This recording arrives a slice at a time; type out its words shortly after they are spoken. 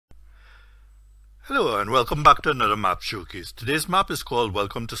Hello and welcome back to another map showcase. Today's map is called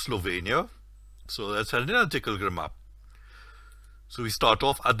Welcome to Slovenia. So let's head in and take a look at the map. So we start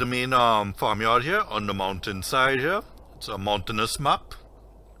off at the main farmyard here on the mountain side here. It's a mountainous map.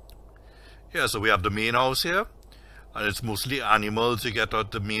 Yeah, so we have the main house here. And it's mostly animals you get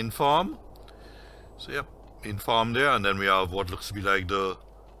at the main farm. So yeah, main farm there. And then we have what looks to be like the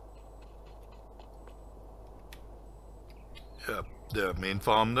main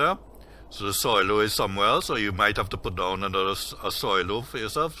farm there. So the silo is somewhere else, so you might have to put down another silo for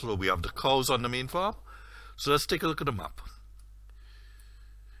yourself. So we have the cows on the main farm. So let's take a look at the map.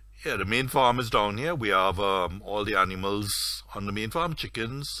 Yeah, the main farm is down here. We have all the animals on the main farm,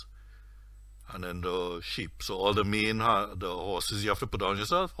 chickens, and then the sheep. So all the the horses you have to put down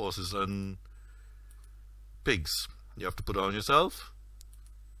yourself, horses and pigs you have to put down yourself.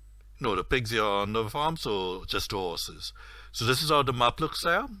 No, the pigs are on the farm, so just the horses. So this is how the map looks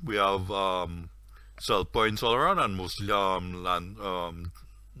there. We have cell points all around and mostly land,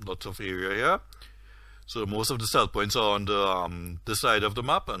 lots of area here. So most of the cell points are on the this side of the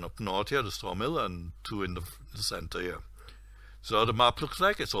map, and up north here the sawmill, and two in the center here. So how the map looks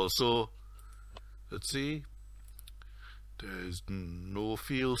like. It's also, let's see, there's no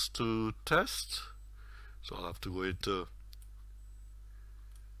fields to test, so I'll have to go into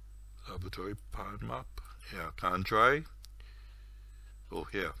laboratory pan map. Yeah, can't try. Oh,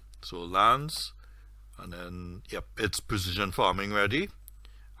 here. So lands, and then yep, it's precision farming ready,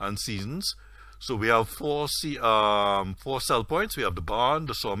 and seasons. So we have four cell points. We have the barn,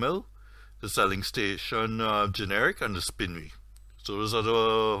 the sawmill, the selling station, generic, and the spinnery. So those are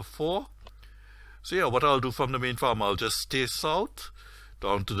the four. So yeah, what I'll do from the main farm, I'll just stay south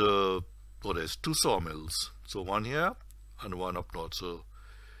down to the, oh, there's two sawmills. So one here and one up north. So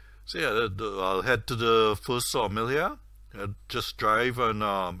yeah, I'll head to the first sawmill here. Just drive and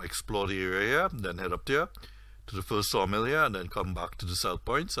explore the area here, and then head up there to the first sawmill here, and then come back to the cell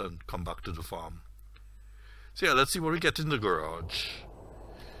points and come back to the farm. So yeah, let's see what we get in the garage.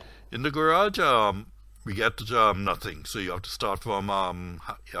 In the garage, we get nothing. So you have to start from,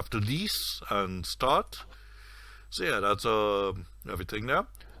 you have to lease and start. So yeah, that's everything there.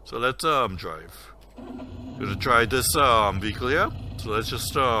 So let's drive. I'm gonna try this vehicle here. So let's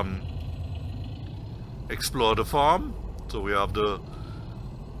just explore the farm. So we have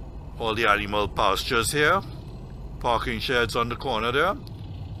all the animal pastures here, parking sheds on the corner there.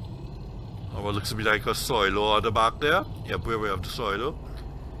 And what looks to be like a silo at the back there. Yep, where we have the silo.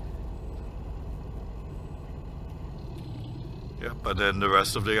 Yep, and then the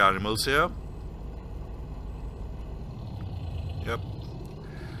rest of the animals here. Yep.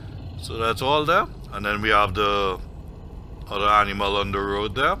 So that's all there. And then we have the other animal on the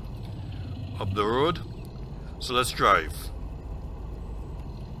road there, up the road. So let's drive.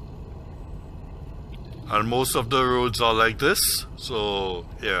 And most of the roads are like this. So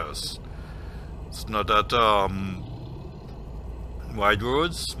yes, it's not that wide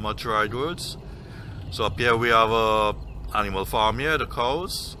roads, much wide roads. So up here we have a animal farm here, the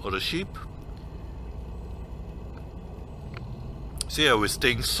cows or the sheep. So yeah, we're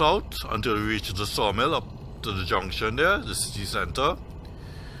staying south until we reach the sawmill up to the junction there, the city center.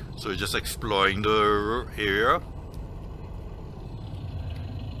 So we're just exploring the area.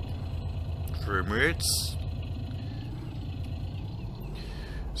 Frame rates.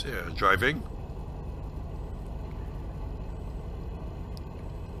 So yeah, driving.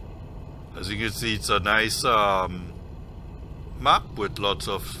 As you can see, it's a nice map with lots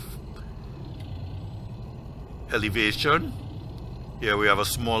of elevation. Here we have a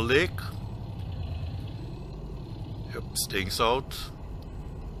small lake. Yep, staying south.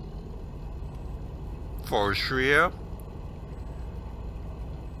 Forestry here.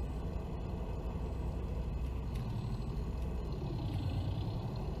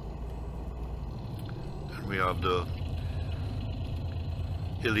 And we have the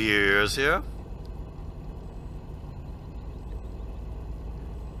hilly areas here.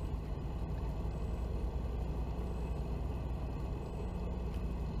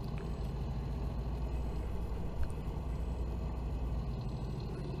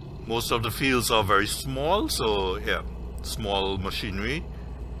 Most of the fields are very small, so yeah, small machinery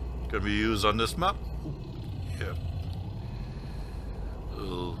can be used on this map. Yeah,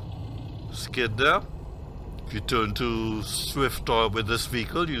 little skid there. If you turn to swift or with this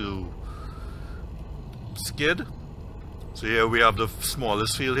vehicle, you skid. So here we have the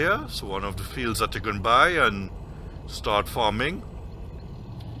smallest field here. So one of the fields that you can buy and start farming.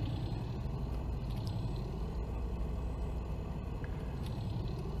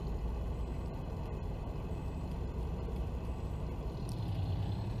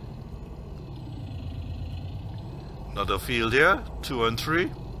 Another field here, 2 and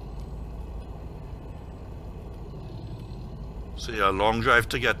 3. So yeah, long drive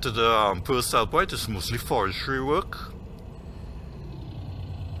to get to the first sell point. It's mostly forestry work.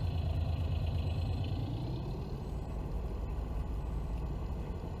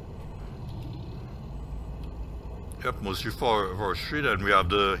 Yep, mostly forestry. Then we have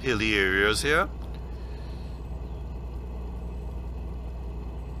the hilly areas here.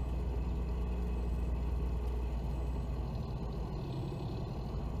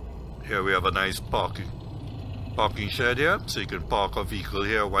 Here we have a nice parking shed here, so you can park a vehicle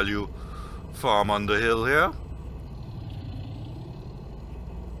here while you farm on the hill here.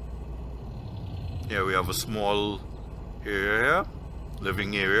 Here we have a small area here,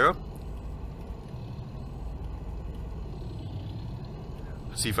 living area.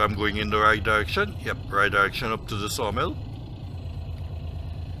 See if I'm going in the right direction. Yep, right direction up to the sawmill.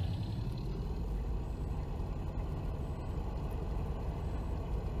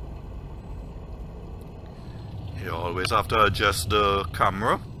 You always have to adjust the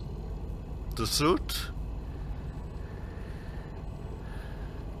camera to suit.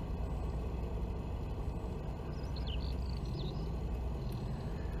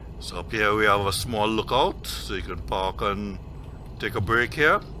 So up here we have a small lookout, so you can park and take a break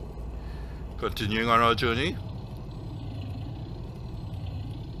here. Continuing on our journey.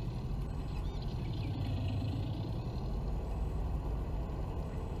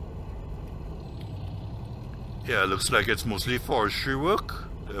 Yeah, it looks like it's mostly forestry work.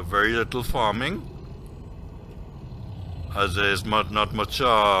 Very little farming, as there's not much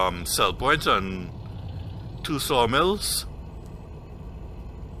sell points and 2 sawmills.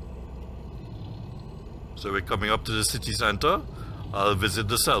 So we're coming up to the city center. I'll visit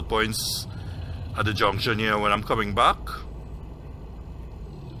the sell points at the junction here when I'm coming back.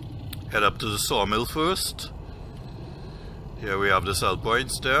 Head up to the sawmill first. Here we have the sell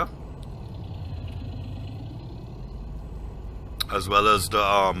points there, as well as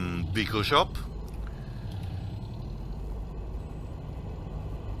the vehicle shop.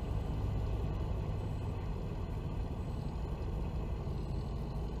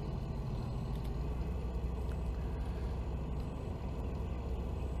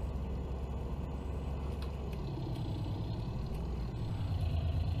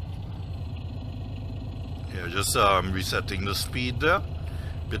 Yeah, just resetting the speed there.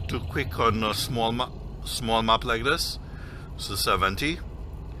 Bit too quick on a small map like this. So 70.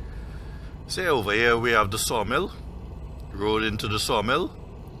 Say over here we have the sawmill, road into the sawmill,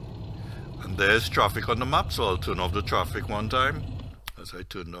 and there's traffic on the map, so I'll turn off the traffic one time as I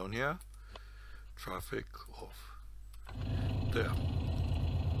turn down here. Traffic off. There.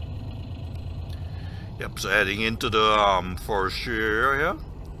 Yep, so heading into the forestry area here,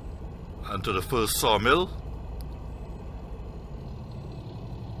 and to the first sawmill.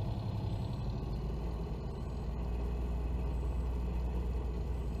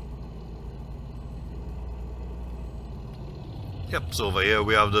 Yep, so over here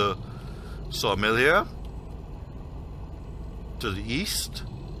we have the sawmill here to the east.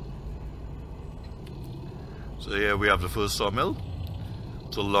 So here we have the first sawmill.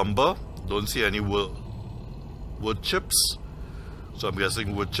 So lumber, don't see any wood chips. So I'm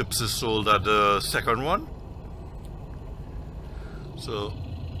guessing wood chips is sold at the second one. So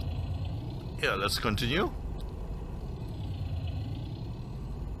yeah, let's continue.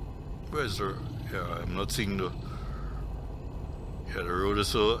 Where's the, yeah, I'm not seeing the, yeah, the road is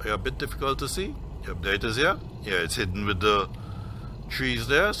so a bit difficult to see. Yep, there it is here. Yeah, it's hidden with the trees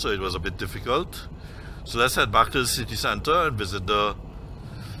there, so it was a bit difficult. So let's head back to the city center and visit the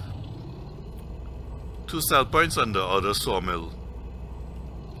 2 sell points and the other sawmill.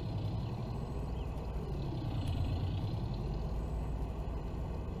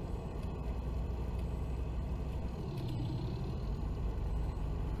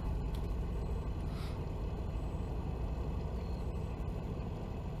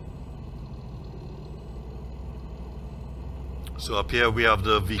 So up here we have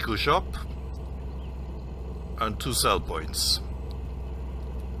the vehicle shop and 2 sell points.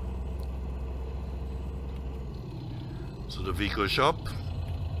 So the vehicle shop,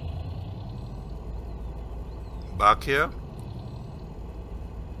 back here.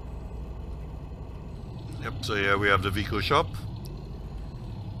 Yep, so here we have the vehicle shop.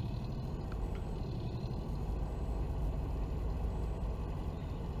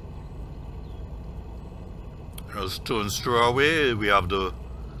 A stone's throw away, we have the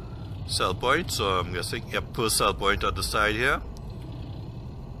sell point, so I'm guessing, yep, first sell point at the side here.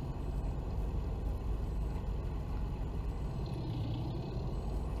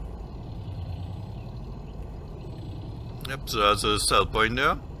 Yep, so that's a sell point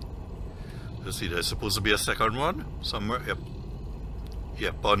there. You see there's supposed to be a second one somewhere. Yep.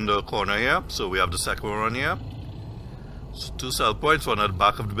 Yep, on the corner here. So we have the second one here. So 2 sell points, one at the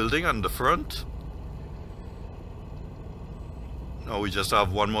back of the building and the front. Now we just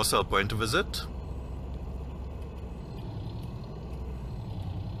have one more sell point to visit.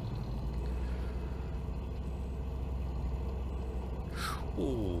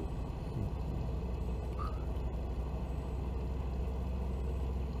 Ooh.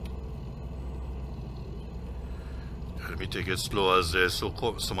 Let me take it slow as there's so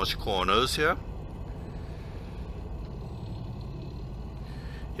much corners here.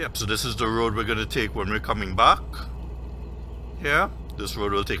 Yep, so this is the road we're going to take when we're coming back. Yeah, this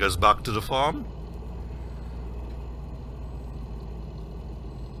road will take us back to the farm.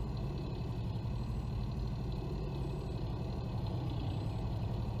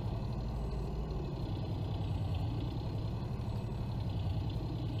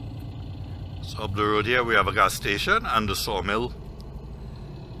 So up the road here we have a gas station and the sawmill.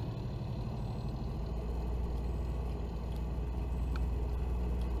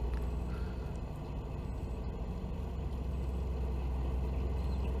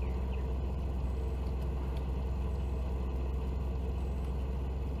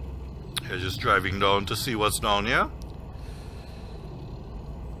 You're just driving down to see what's down here.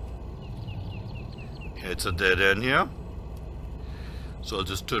 It's a dead end here. So I'll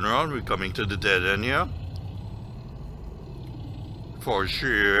just turn around. We're coming to the dead end here. Forestry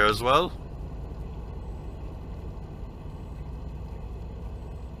area as well.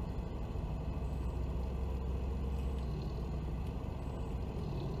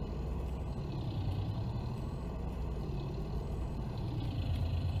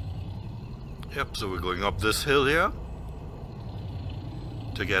 Yep, so we're going up this hill here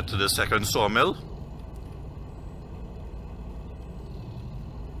to get to the second sawmill.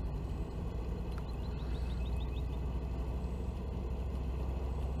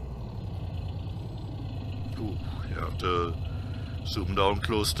 Ooh, you have to zoom down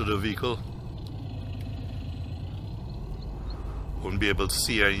close to the vehicle. Won't be able to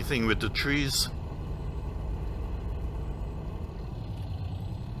see anything with the trees.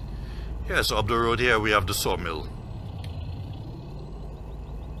 Yeah, so up the road here we have the sawmill.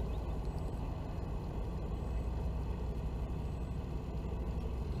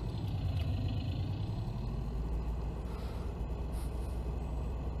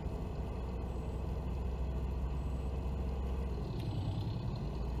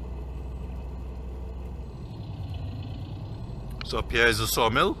 So up here is the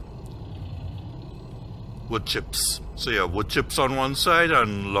sawmill. Wood chips. So yeah, wood chips on one side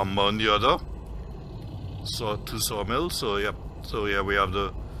and lumber on the other. So 2 sawmills. So yep. So yeah, we have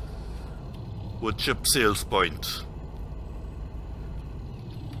the wood chip sales point.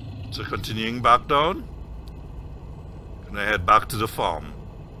 So continuing back down, gonna head back to the farm.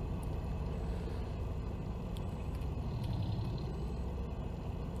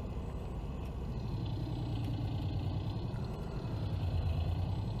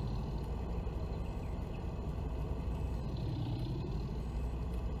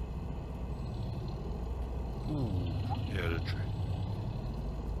 Yeah, the tree.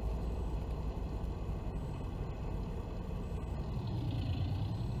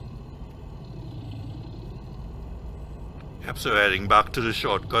 Yep, so heading back to the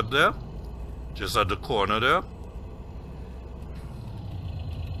shortcut there, just at the corner there.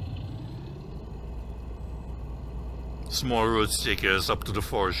 Small roads taking us up to the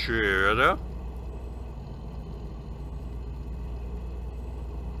forestry area there.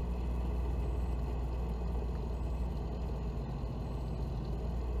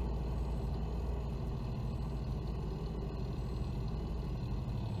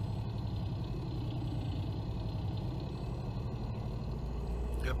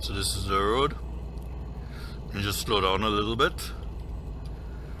 Yep, so this is the road. And just slow down a little bit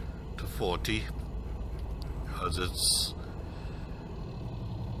to 40 as it's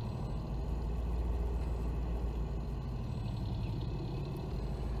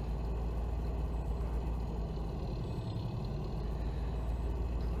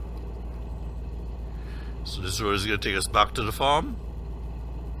so this road is going to take us back to the farm.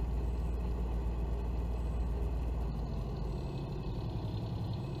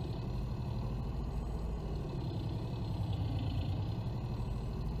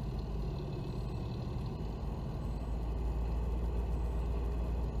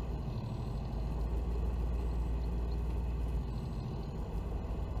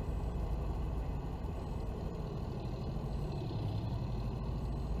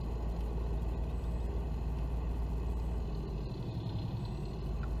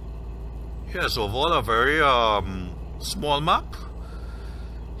 Yes, overall a very small map.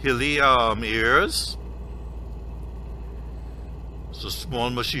 Hilly areas. So small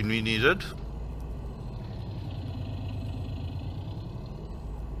machinery needed.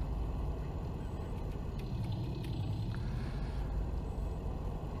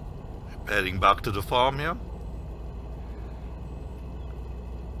 Heading back to the farm here.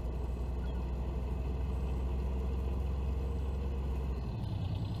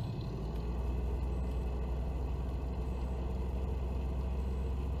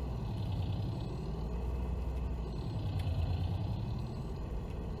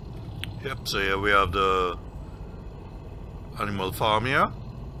 Yep, so here we have the animal farm here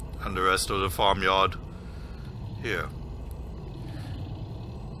and the rest of the farmyard here.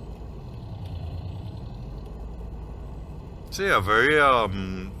 So yeah, very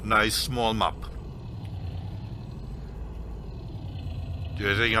nice small map. The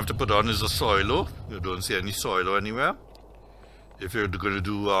only thing you have to put on is a soilo. You don't see any soilo anywhere if you're going to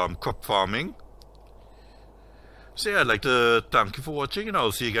do crop farming. So yeah, I'd like to thank you for watching, and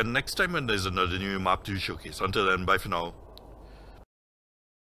I'll see you again next time when there's another new map to showcase. Until then, bye for now.